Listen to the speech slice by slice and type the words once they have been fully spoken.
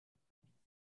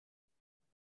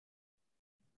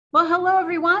Well, hello,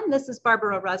 everyone. This is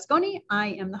Barbara Rasconi.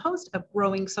 I am the host of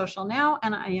Growing Social Now,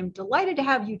 and I am delighted to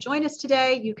have you join us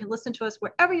today. You can listen to us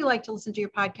wherever you like to listen to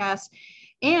your podcast.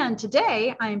 And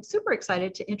today, I am super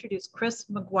excited to introduce Chris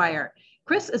McGuire.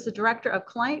 Chris is the Director of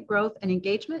Client Growth and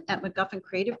Engagement at McGuffin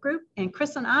Creative Group. And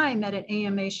Chris and I met at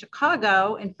AMA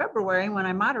Chicago in February when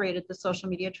I moderated the Social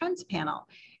Media Trends panel.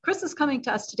 Chris is coming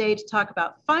to us today to talk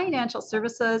about financial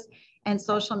services and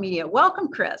social media. Welcome,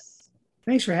 Chris.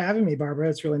 Thanks for having me, Barbara.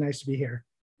 It's really nice to be here.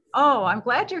 Oh, I'm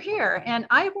glad you're here. And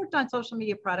I've worked on social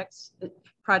media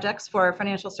projects for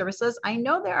financial services. I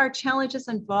know there are challenges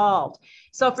involved.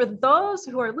 So for those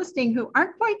who are listening who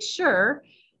aren't quite sure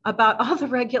about all the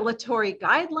regulatory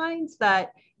guidelines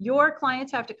that your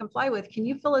clients have to comply with, can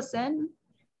you fill us in?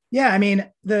 Yeah, I mean,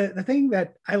 the thing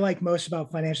that I like most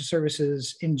about financial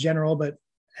services in general, but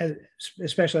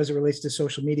especially as it relates to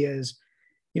social media is,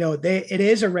 it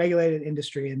is a regulated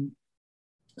industry. And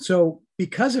so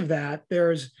because of that,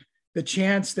 there's the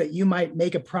chance that you might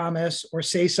make a promise or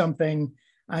say something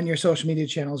on your social media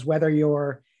channels, whether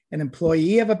you're an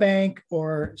employee of a bank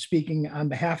or speaking on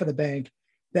behalf of the bank,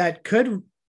 that could,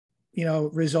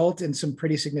 result in some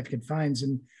pretty significant fines.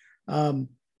 And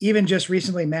even just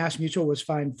recently, Mass Mutual was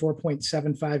fined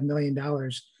 $4.75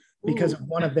 million because of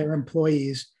one of their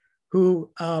employees who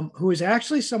is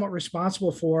actually somewhat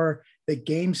responsible for the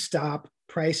GameStop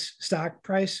stock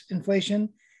price inflation.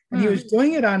 And he was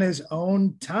doing it on his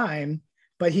own time,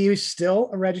 but he was still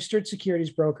a registered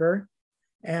securities broker.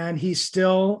 And he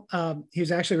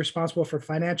was actually responsible for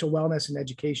financial wellness and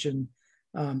education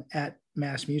at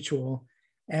Mass Mutual.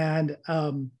 And,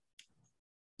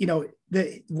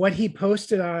 what he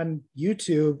posted on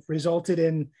YouTube resulted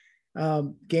in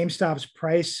GameStop's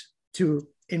price to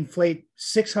inflate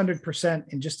 600%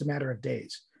 in just a matter of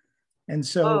days. And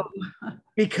so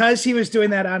because he was doing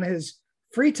that on his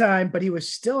free time, but he was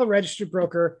still a registered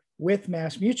broker with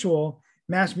Mass Mutual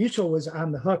was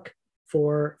on the hook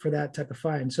for that type of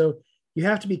fine. So you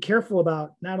have to be careful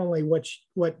about not only what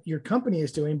your company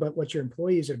is doing, but what your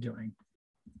employees are doing.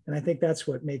 And I think that's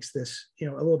what makes this, a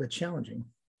little bit challenging.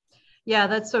 Yeah,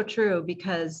 that's so true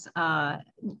because the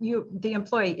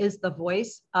employee is the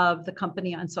voice of the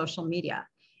company on social media.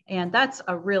 And that's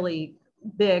a really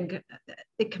big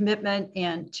commitment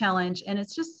and challenge. And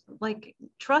it's just like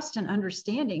trust and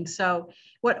understanding. So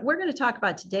what we're going to talk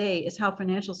about today is how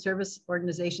financial service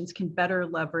organizations can better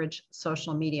leverage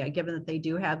social media, given that they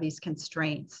do have these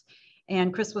constraints.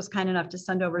 And Chris was kind enough to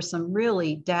send over some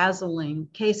really dazzling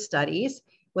case studies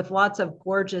with lots of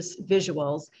gorgeous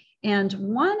visuals. And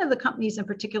one of the companies in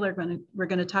particular we're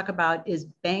going to talk about is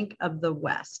Bank of the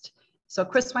West. So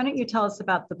Chris, why don't you tell us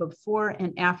about the before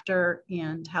and after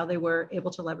and how they were able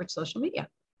to leverage social media?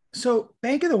 So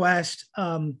Bank of the West,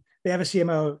 they have a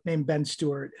CMO named Ben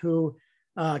Stewart who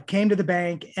came to the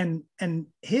bank and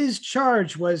his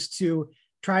charge was to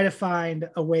try to find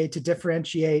a way to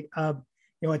differentiate a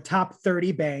top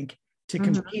 30 bank to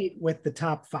compete with the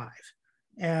top 5.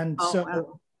 And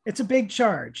It's a big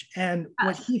charge. And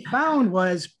what he found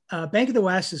was Bank of the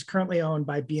West is currently owned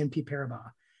by BNP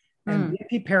Paribas. And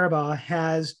BNP Paribas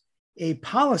has a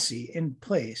policy in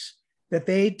place that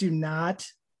they do not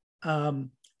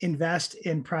invest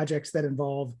in projects that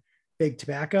involve big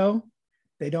tobacco.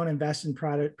 They don't invest in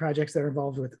projects that are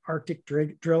involved with Arctic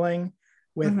drilling,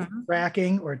 with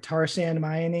fracking or tar sand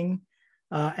mining.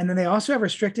 And then they also have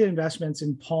restricted investments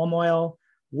in palm oil,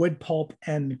 wood pulp,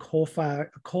 and coal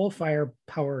fire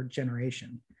power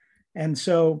generation. And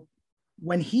so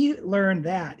when he learned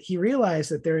that, he realized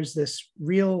that there's this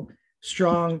real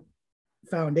strong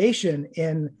foundation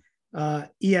in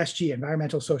ESG,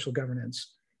 environmental social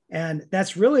governance. And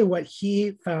that's really what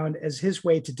he found as his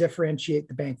way to differentiate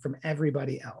the bank from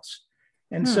everybody else.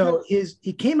 And so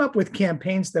he came up with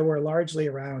campaigns that were largely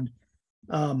around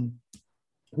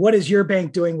what is your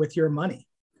bank doing with your money?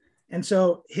 And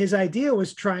so his idea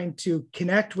was trying to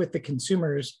connect with the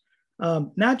consumers,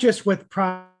 not just with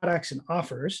products and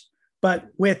offers, but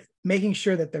with making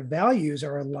sure that their values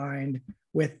are aligned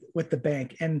with the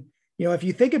bank. And, if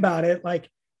you think about it,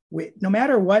 no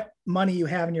matter what money you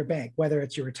have in your bank, whether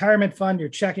it's your retirement fund, your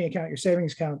checking account, your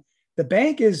savings account, the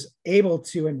bank is able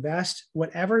to invest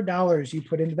whatever dollars you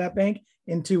put into that bank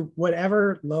into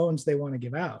whatever loans they want to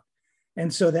give out.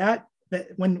 And so that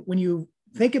when you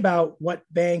think about what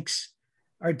banks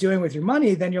are doing with your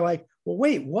money, then you're like, well,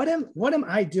 wait, what am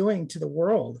I doing to the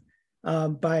world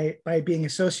by being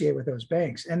associated with those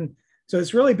banks? And so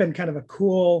it's really been kind of a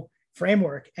cool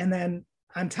framework. And then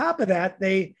on top of that,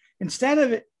 they, instead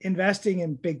of investing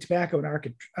in big tobacco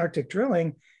and Arctic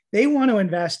drilling, they want to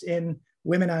invest in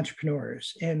women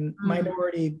entrepreneurs, in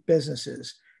minority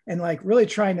businesses, and like really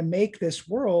trying to make this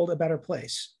world a better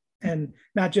place. And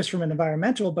not just from an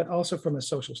environmental, but also from a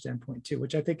social standpoint too,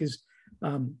 which I think is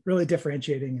really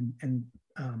differentiating and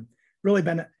really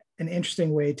been an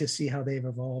interesting way to see how they've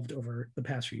evolved over the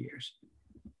past few years.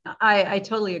 I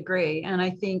totally agree. And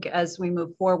I think as we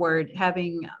move forward,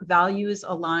 having values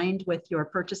aligned with your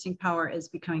purchasing power is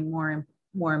becoming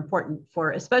more important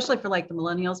for, especially for like the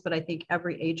millennials, but I think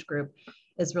every age group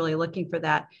is really looking for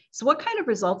that. So what kind of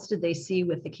results did they see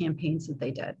with the campaigns that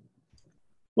they did?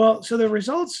 Well, so the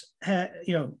results,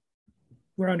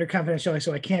 we're under confidentiality,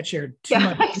 so I can't share too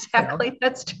much. Exactly. Detail.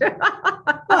 That's true.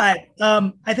 But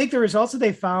I think the results that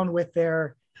they found with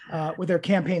their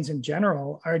campaigns in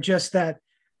general are just that,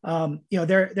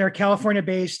 they're a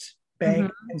California-based bank,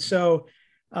 mm-hmm. and so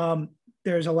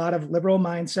there's a lot of liberal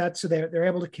mindset, so they're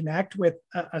able to connect with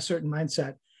a certain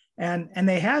mindset, and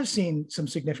they have seen some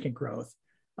significant growth.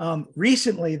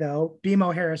 Recently, though,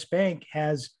 BMO Harris Bank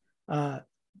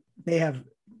they have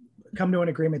come to an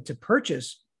agreement to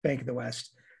purchase Bank of the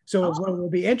West. So what will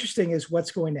be interesting is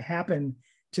what's going to happen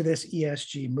to this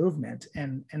ESG movement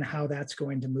and how that's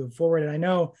going to move forward. And I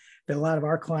know that a lot of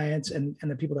our clients and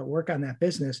the people that work on that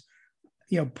business,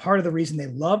 part of the reason they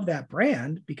love that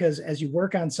brand, because as you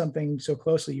work on something so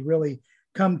closely, you really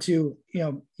come to,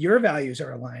 your values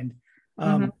are aligned.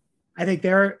 Mm-hmm. I think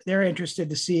they're interested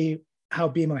to see how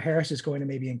BMO Harris is going to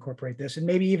maybe incorporate this and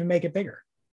maybe even make it bigger.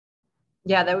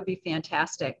 Yeah, that would be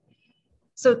fantastic.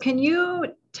 So can you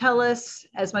tell us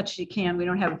as much as you can, we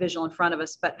don't have a visual in front of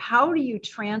us, but how do you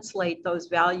translate those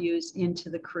values into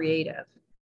the creative?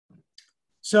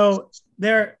 So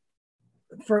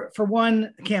for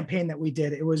one campaign that we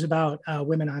did, it was about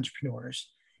women entrepreneurs.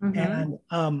 Mm-hmm.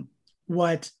 And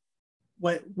what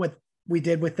we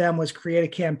did with them was create a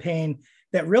campaign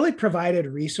that really provided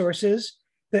resources.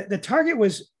 The target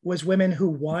was women who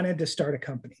wanted to start a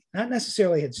company, not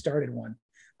necessarily had started one,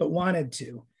 but wanted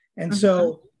to. And mm-hmm.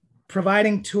 so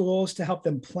providing tools to help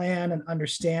them plan and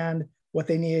understand what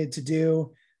they needed to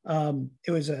do.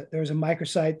 There was a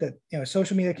microsite that, a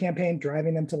social media campaign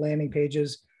driving them to landing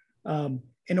pages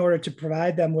in order to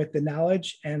provide them with the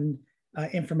knowledge and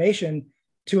information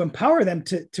to empower them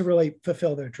to really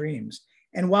fulfill their dreams.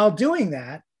 And while doing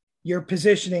that, you're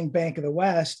positioning Bank of the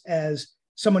West as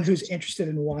someone who's interested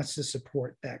and wants to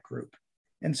support that group.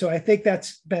 And so I think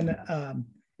that's been an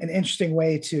interesting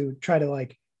way to try to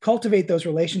cultivate those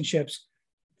relationships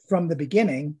from the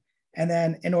beginning. And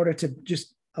then in order to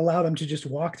just allow them to just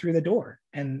walk through the door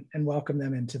and welcome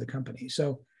them into the company.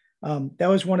 So that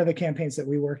was one of the campaigns that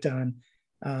we worked on.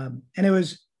 And it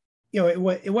was,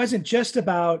 it wasn't just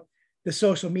about the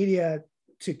social media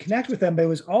to connect with them, but it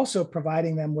was also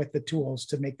providing them with the tools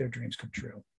to make their dreams come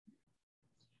true.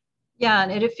 Yeah,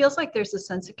 and it feels like there's a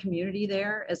sense of community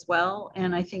there as well.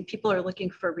 And I think people are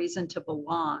looking for a reason to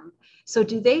belong. So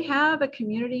do they have a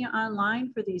community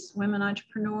online for these women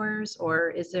entrepreneurs,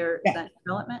 or is there that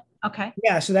development? Okay.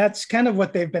 Yeah, so that's kind of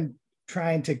what they've been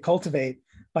trying to cultivate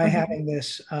by mm-hmm. having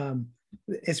this.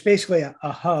 It's basically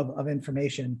a hub of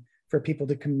information for people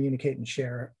to communicate and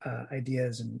share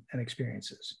ideas and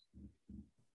experiences.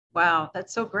 Wow,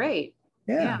 that's so great.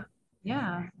 Yeah.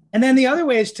 Yeah. And then the other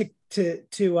ways to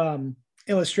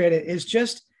illustrate it is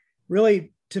just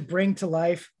really to bring to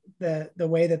life the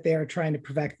way that they are trying to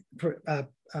protect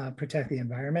the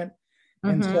environment. Mm-hmm.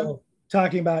 And so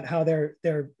talking about how they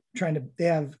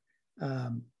have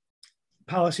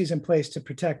policies in place to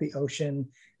protect the ocean.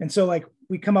 And so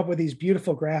we come up with these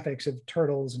beautiful graphics of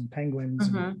turtles and penguins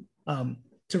mm-hmm.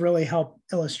 To really help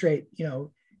illustrate,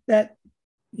 that,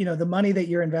 the money that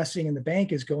you're investing in the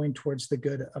bank is going towards the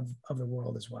good of the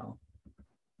world as well.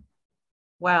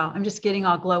 Wow, I'm just getting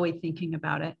all glowy thinking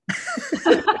about it.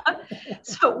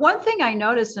 So one thing I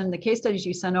noticed in the case studies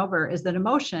you sent over is that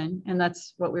emotion, and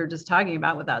that's what we were just talking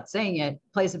about without saying it,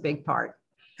 plays a big part.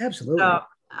 Absolutely. So,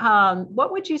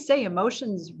 what would you say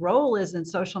emotion's role is in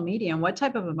social media, and what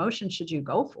type of emotion should you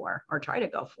go for or try to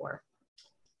go for?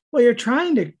 Well, you're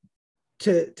trying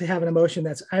to have an emotion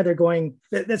that's either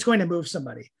that's going to move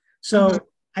somebody. So, mm-hmm.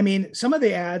 I mean, some of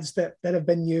the ads that have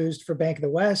been used for Bank of the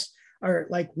West are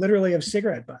literally of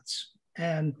cigarette butts.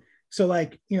 And so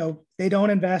they don't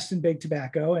invest in big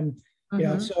tobacco. And,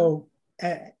 mm-hmm.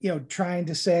 Trying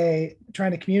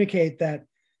to communicate that,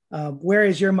 where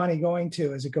is your money going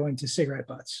to? Is it going to cigarette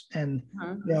butts? And,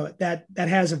 mm-hmm. That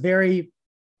has a very,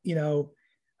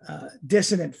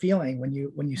 dissonant feeling when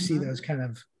you mm-hmm. see those kind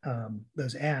of,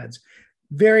 those ads,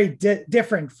 very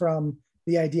different from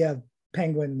the idea of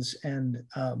penguins and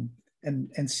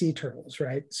sea turtles,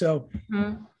 right? So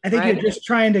mm-hmm. I think you're just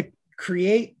trying to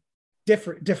create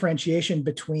differentiation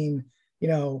between,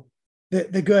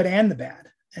 the good and the bad.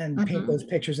 and paint those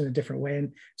pictures in a different way.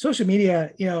 And social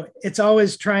media, it's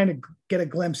always trying to get a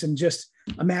glimpse in just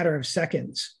a matter of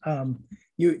seconds.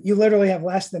 You literally have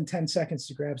less than 10 seconds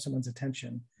to grab someone's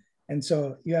attention. And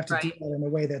so you have to do that in a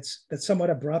way that's somewhat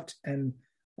abrupt and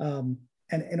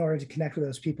in order to connect with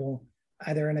those people,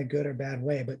 either in a good or bad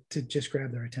way, but to just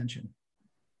grab their attention.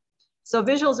 So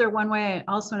visuals are one way.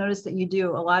 I also noticed that you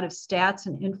do a lot of stats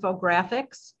and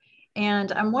infographics.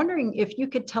 And I'm wondering if you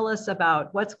could tell us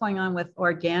about what's going on with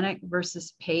organic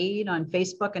versus paid on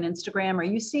Facebook and Instagram. Are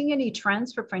you seeing any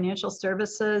trends for financial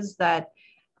services that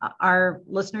our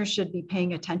listeners should be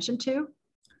paying attention to?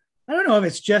 I don't know if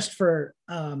it's just for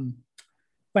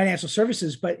financial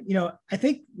services, but I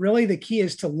think really the key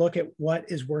is to look at what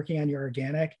is working on your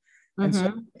organic. And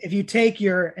so if you take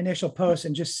your initial posts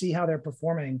and just see how they're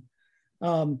performing,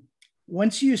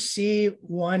 once you see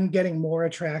one getting more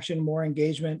attraction, more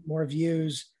engagement, more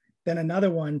views than another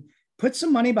one, put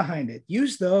some money behind it.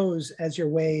 Use those as your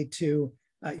way to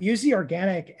use the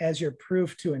organic as your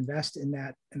proof to invest in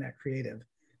that creative.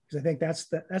 Because I think that's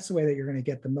the way that you're going to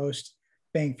get the most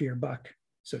bang for your buck,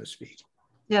 so to speak.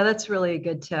 Yeah, that's really a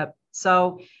good tip.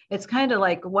 So it's kind of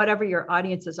like whatever your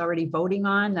audience is already voting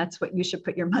on, that's what you should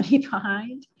put your money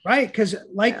behind. Right, because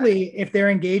likely if they're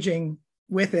engaging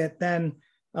with it, then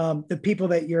the people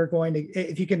that you're going to,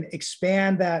 if you can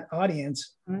expand that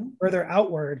audience further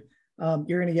outward,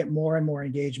 you're going to get more and more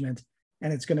engagement,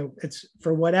 and it's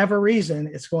for whatever reason,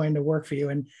 it's going to work for you.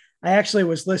 And I actually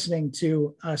was listening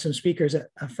to some speakers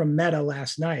from Meta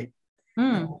last night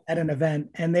at an event,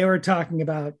 and they were talking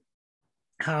about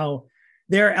how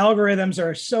their algorithms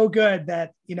are so good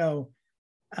that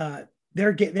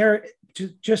they're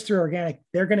just through organic,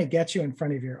 they're going to get you in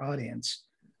front of your audience.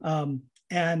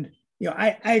 And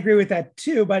I agree with that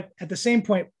too, but at the same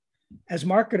point, as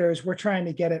marketers, we're trying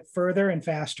to get it further and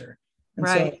faster. And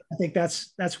so I think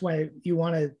that's why you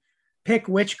want to pick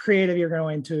which creative you're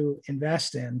going to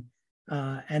invest in,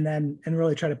 and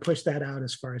really try to push that out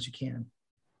as far as you can.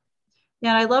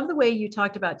 Yeah, and I love the way you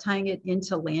talked about tying it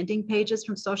into landing pages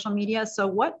from social media. So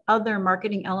what other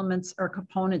marketing elements or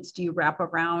components do you wrap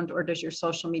around, or does your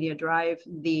social media drive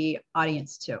the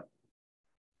audience to?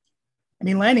 I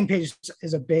mean, landing pages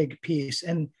is a big piece.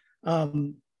 And,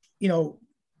 we've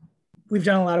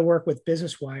done a lot of work with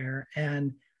Business Wire,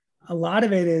 and a lot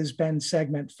of it has been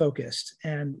segment focused.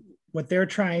 And what they're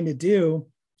trying to do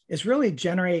is really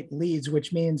generate leads,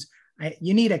 which means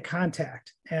you need a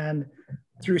contact. And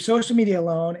through social media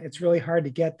alone, it's really hard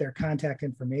to get their contact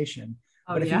information.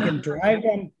 But if you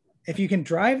can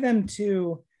drive them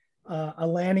to a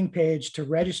landing page to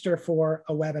register for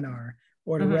a webinar,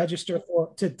 or to register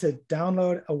to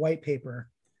download a white paper,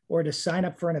 or to sign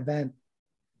up for an event,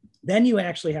 then you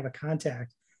actually have a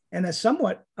contact and a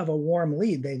somewhat of a warm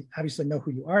lead. They obviously know who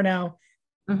you are now,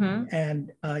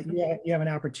 and you have an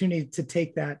opportunity to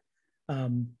take that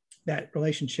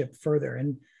relationship further.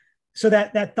 And so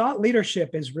that thought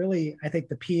leadership is really, I think,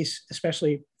 the piece,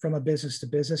 especially from a business to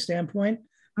business standpoint,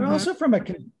 but also from a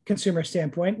consumer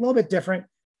standpoint, a little bit different.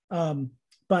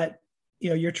 But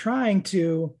you're trying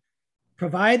to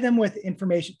provide them with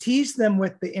information, tease them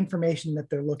with the information that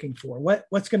they're looking for.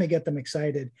 What's going to get them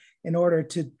excited in order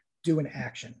to do an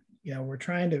action? We're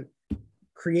trying to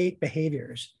create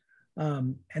behaviors.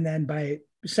 And then by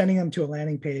sending them to a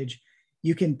landing page,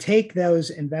 you can take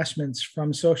those investments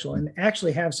from social and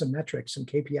actually have some metrics, some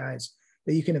KPIs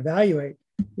that you can evaluate,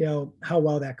 how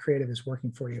well that creative is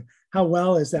working for you. How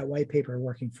well is that white paper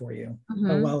working for you?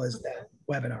 How well is that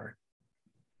webinar?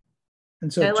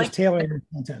 And so just tailoring your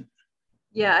content.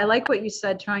 Yeah, I like what you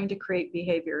said, trying to create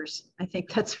behaviors. I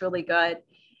think that's really good.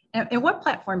 And what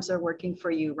platforms are working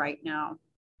for you right now?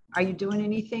 Are you doing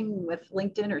anything with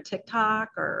LinkedIn or TikTok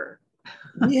or?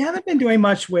 We haven't been doing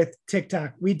much with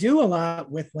TikTok. We do a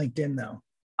lot with LinkedIn though.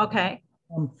 Okay.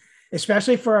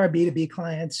 Especially for our B2B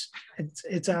clients,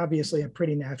 it's obviously a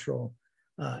pretty natural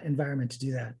environment to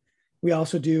do that. We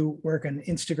also do work on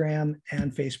Instagram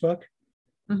and Facebook.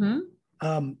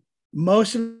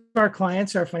 Most of our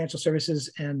clients are financial services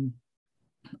and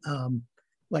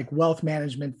like wealth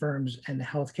management firms and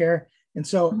healthcare. And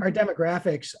so our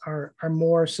demographics are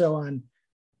more so on,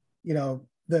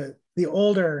 the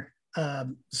older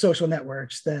social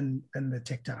networks than the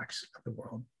TikToks of the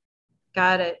world.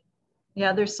 Got it.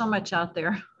 Yeah, there's so much out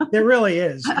there. There really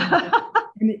is.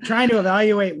 And trying to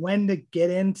evaluate when to get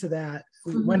into that,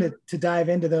 when to dive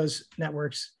into those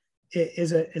networks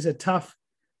is a tough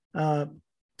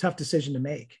decision to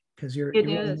make, because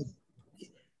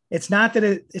it's not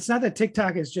that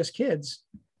TikTok is just kids,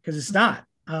 because it's not.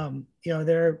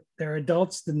 They're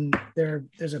adults, and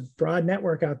there's a broad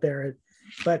network out there,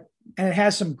 and it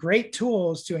has some great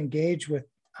tools to engage with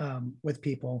with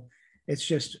people. It's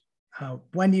just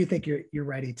when do you think you're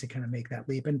ready to kind of make that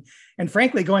leap? And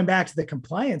frankly, going back to the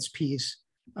compliance piece,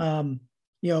 some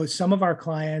of our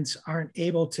clients aren't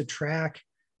able to track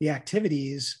the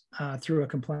activities through a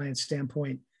compliance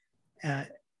standpoint,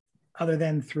 other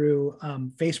than through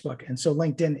Facebook. And so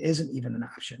LinkedIn isn't even an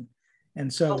option.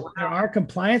 And so there are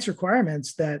compliance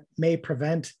requirements that may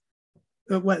prevent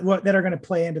what that are going to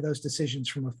play into those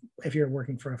decisions if you're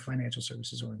working for a financial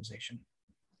services organization.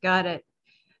 Got it.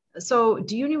 So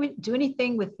do you do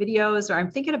anything with videos, or I'm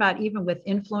thinking about even with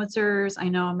influencers? I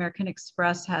know American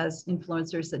Express has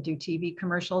influencers that do TV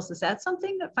commercials. Is that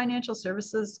something that financial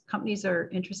services companies are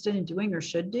interested in doing or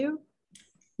should do?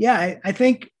 Yeah, I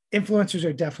think influencers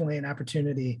are definitely an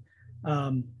opportunity.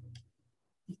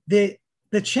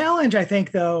 The challenge, I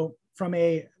think, though, from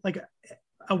a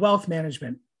wealth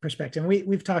management perspective, and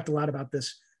we've talked a lot about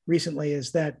this recently,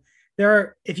 is that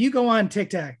if you go on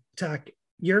TikTok,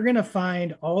 you're going to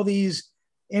find all these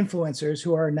influencers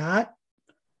who are not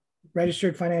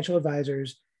registered financial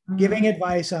advisors giving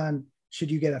advice on,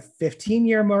 should you get a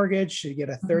 15-year mortgage? Should you get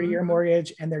a 30-year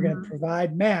mortgage? And they're going to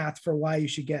provide math for why you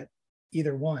should get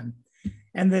either one.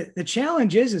 And the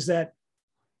challenge is that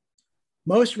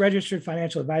most registered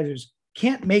financial advisors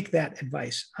can't make that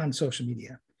advice on social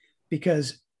media,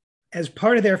 because as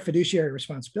part of their fiduciary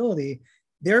responsibility,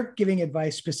 they're giving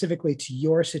advice specifically to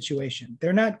your situation.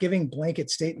 They're not giving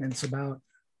blanket statements about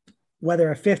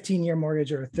whether a 15-year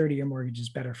mortgage or a 30-year mortgage is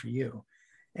better for you.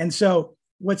 And so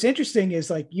what's interesting is,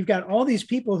 like, you've got all these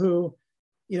people who,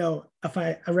 a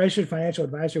registered financial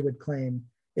advisor would claim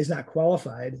is not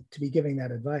qualified to be giving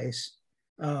that advice,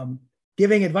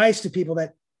 giving advice to people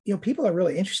that, people are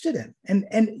really interested in.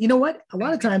 And you know what? A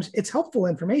lot of times it's helpful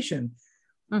information,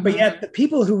 but yet the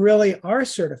people who really are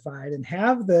certified and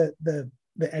have the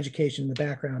education, the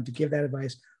background to give that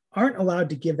advice aren't allowed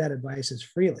to give that advice as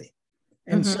freely.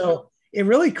 And so it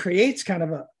really creates kind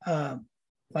of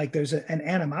there's an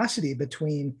animosity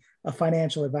between a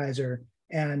financial advisor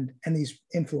and these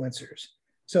influencers.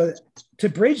 So to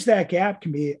bridge that gap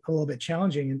can be a little bit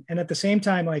challenging. And at the same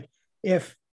time, like,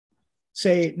 if,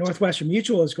 say, Northwestern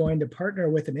Mutual is going to partner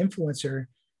with an influencer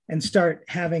and start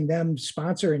having them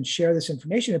sponsor and share this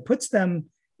information, it puts them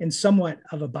in somewhat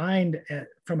of a bind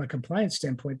from a compliance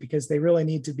standpoint, because they really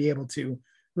need to be able to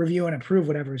review and approve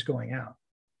whatever is going out.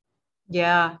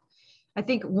 Yeah. I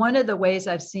think one of the ways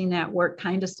I've seen that work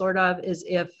kind of sort of is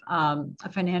if a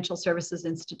financial services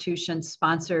institution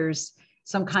sponsors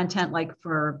some content, like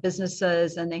for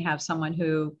businesses, and they have someone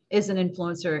who is an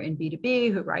influencer in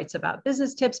B2B who writes about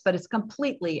business tips, but it's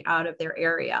completely out of their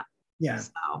area. Yeah.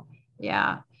 So,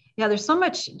 yeah. Yeah, there's so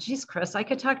much. Geez, Chris, I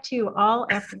could talk to you all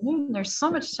afternoon. There's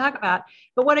so much to talk about.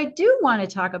 But what I do want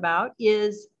to talk about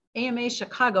is AMA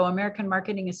Chicago, American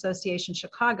Marketing Association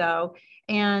Chicago.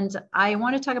 And I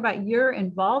want to talk about your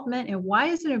involvement and why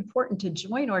is it important to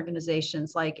join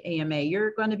organizations like AMA.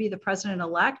 You're going to be the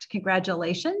president-elect.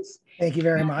 Congratulations. Thank you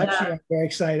very much. I'm very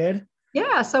excited.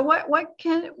 Yeah. So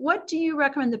what do you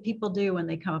recommend that people do when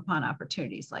they come upon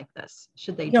opportunities like this?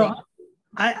 Should they join?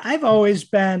 I've always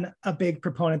been a big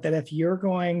proponent that if you're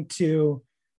going to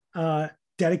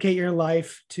dedicate your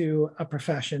life to a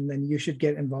profession, then you should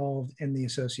get involved in the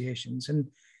associations.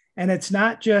 And it's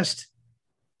not just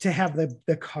to have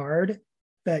the card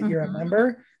that you're a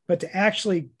member, but to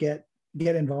actually get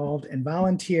involved and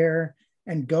volunteer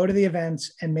and go to the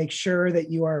events and make sure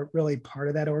that you are really part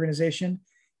of that organization.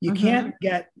 You can't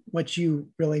get what you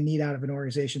really need out of an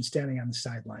organization standing on the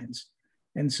sidelines.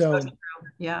 And so,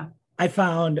 yeah. I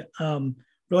found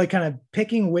really kind of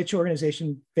picking which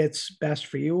organization fits best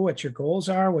for you, what your goals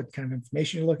are, what kind of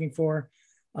information you're looking for,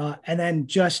 and then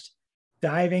just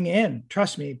diving in.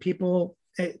 Trust me, people,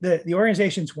 the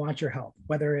organizations want your help,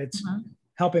 whether it's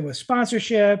helping with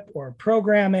sponsorship or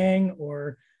programming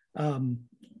or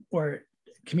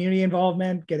community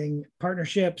involvement, getting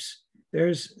partnerships.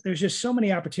 There's just so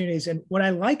many opportunities. And what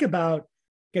I like about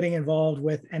getting involved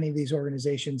with any of these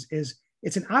organizations is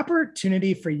it's an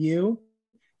opportunity for you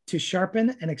to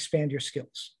sharpen and expand your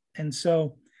skills. And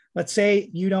so let's say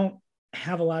you don't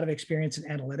have a lot of experience in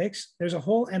analytics. There's a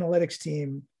whole analytics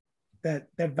team that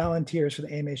volunteers for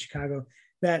the AMA Chicago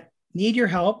that need your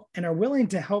help and are willing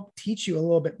to help teach you a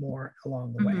little bit more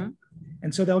along the way.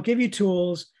 And so they'll give you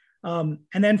tools. And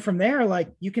then from there,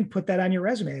 like, you can put that on your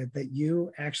resume that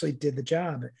you actually did the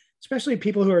job, especially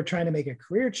people who are trying to make a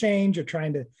career change or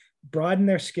trying to broaden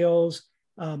their skills.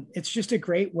 It's just a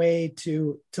great way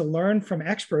to learn from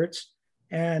experts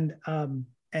and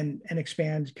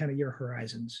expand kind of your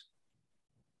horizons.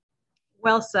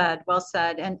 Well said, well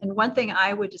said. And one thing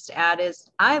I would just add is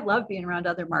I love being around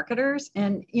other marketers.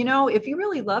 And, if you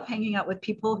really love hanging out with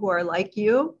people who are like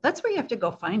you, that's where you have to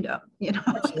go find them.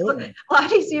 Absolutely. A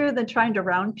lot easier than trying to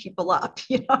round people up.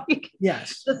 You can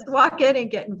Yes. just walk in and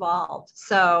get involved.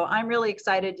 So I'm really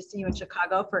excited to see you in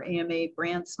Chicago for AMA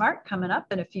Brand Smart coming up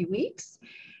in a few weeks.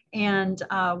 And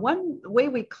one way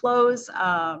we close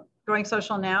Growing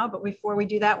Social Now, but before we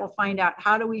do that, we'll find out,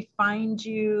 how do we find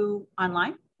you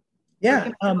online?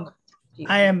 Yeah.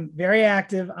 I am very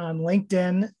active on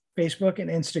LinkedIn, Facebook, and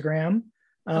Instagram.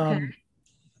 Okay.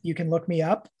 You can look me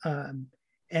up,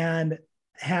 and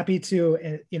happy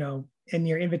to, in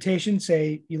your invitation,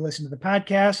 say you listen to the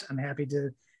podcast. I'm happy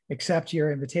to accept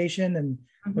your invitation and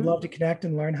would love to connect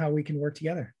and learn how we can work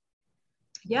together.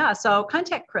 Yeah, so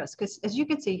contact Chris, because as you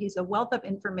can see, he's a wealth of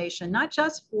information, not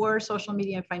just for social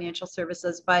media and financial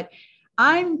services, but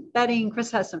I'm betting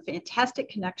Chris has some fantastic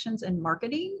connections in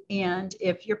marketing. And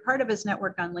if you're part of his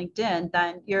network on LinkedIn,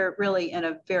 then you're really in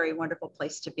a very wonderful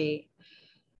place to be.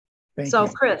 Thank you.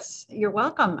 Chris, you're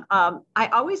welcome. I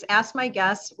always ask my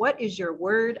guests, what is your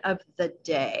word of the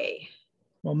day?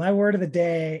 Well, my word of the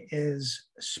day is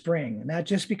spring, not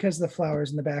just because of the flowers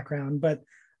in the background, but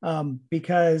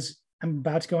because I'm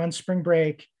about to go on spring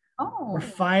break. Oh. We're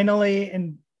finally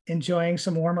enjoying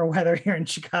some warmer weather here in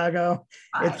Chicago.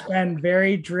 It's been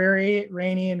very dreary,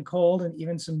 rainy, and cold, and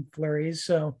even some flurries.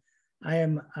 So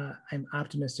I'm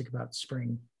optimistic about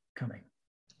spring coming.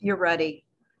 You're ready.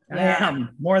 Yeah. I am,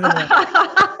 more than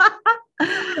that.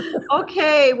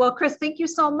 Okay. Well, Chris, thank you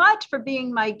so much for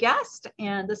being my guest.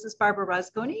 And this is Barbara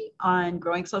Rasconi on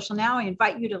Growing Social Now. I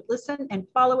invite you to listen and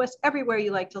follow us everywhere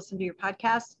you like to listen to your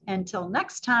podcast. Until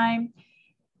next time,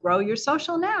 grow your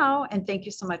social now. And thank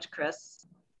you so much, Chris.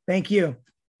 Thank you.